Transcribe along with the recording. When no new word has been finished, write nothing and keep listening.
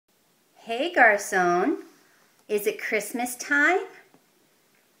Hey, Garçon. Is it Christmas time?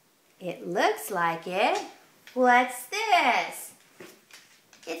 It looks like it. What's this?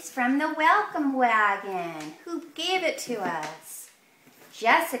 It's from the welcome wagon. Who gave it to us?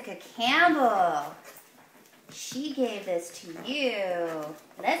 Jessica Campbell. She gave this to you.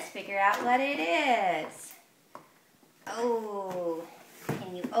 Let's figure out what it is. Oh,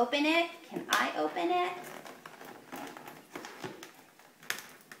 can you open it? Can I open it?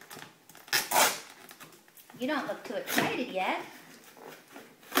 You don't look too excited yet.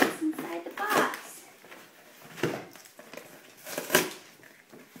 What's inside the box?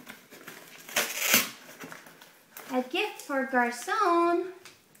 A gift for Garçon.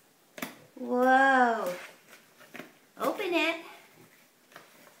 Whoa. Open it.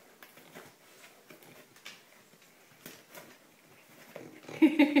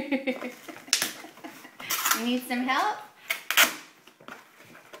 You need some help?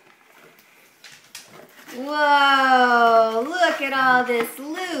 Whoa, look at all this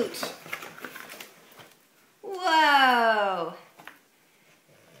loot. Whoa.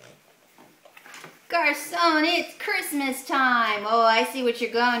 Garçon, it's Christmas time. Oh, I see what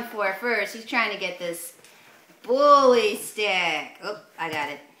you're going for first. He's trying to get this bully stick. Oh, I got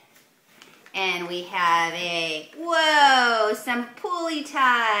it. And we have some pulley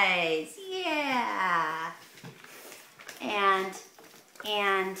ties. Yeah. And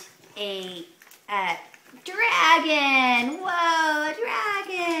a dragon. Whoa, a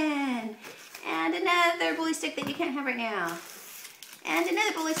dragon. And another bully stick that you can't have right now. And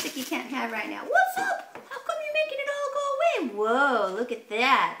another bully stick you can't have right now. What's up? How come you're making it all go away? Whoa, look at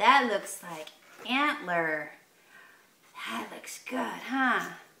that. That looks like antler. That looks good, huh?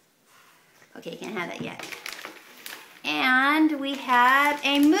 Okay, you can't have that yet. And we have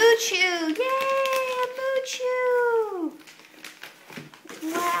a Moochoo. Yay, a Moochoo.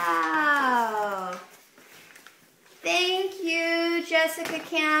 Wow. Thank you, Jessica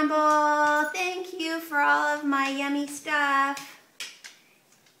Campbell. Thank you for all of my yummy stuff.